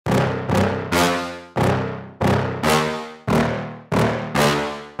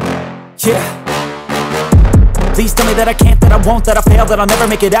Yeah. Please tell me that I can't, that I won't, that I fail, that I'll never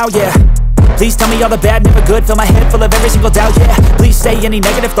make it out, yeah. Please tell me all the bad, never good, fill my head full of every single doubt, yeah. Please say any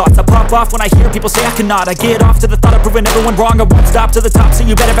negative thoughts, I pop off when I hear people say I cannot. I get off to the thought of proving everyone wrong, I won't stop to the top, so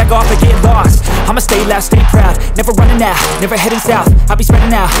you better back off and get lost. I'ma stay loud, stay proud, never running out, never heading south. I'll be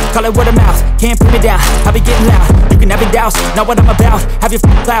spreading out, call it word of mouth, can't put me down, I'll be getting loud. You can have your doubts, not what I'm about, have your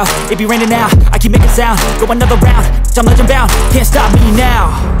f***ing cloud, it be raining now. I keep making sound, go another round, I'm legend bound, can't stop me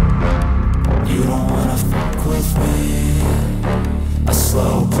now. You don't wanna fuck with me, a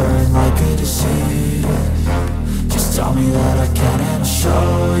slow burn like a disease. Just tell me that I can and I'll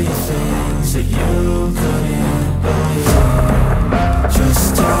show you things that you couldn't believe.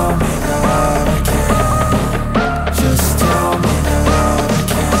 Just tell me that I can. Just tell me that I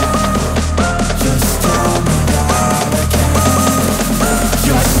can. Just tell me that I can.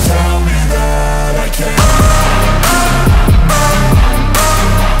 Just tell me that I can.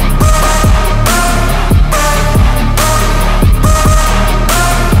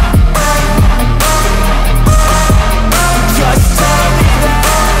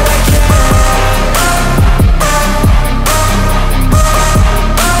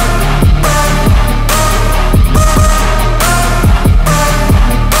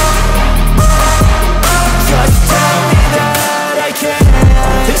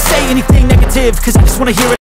 Cause I just wanna hear it.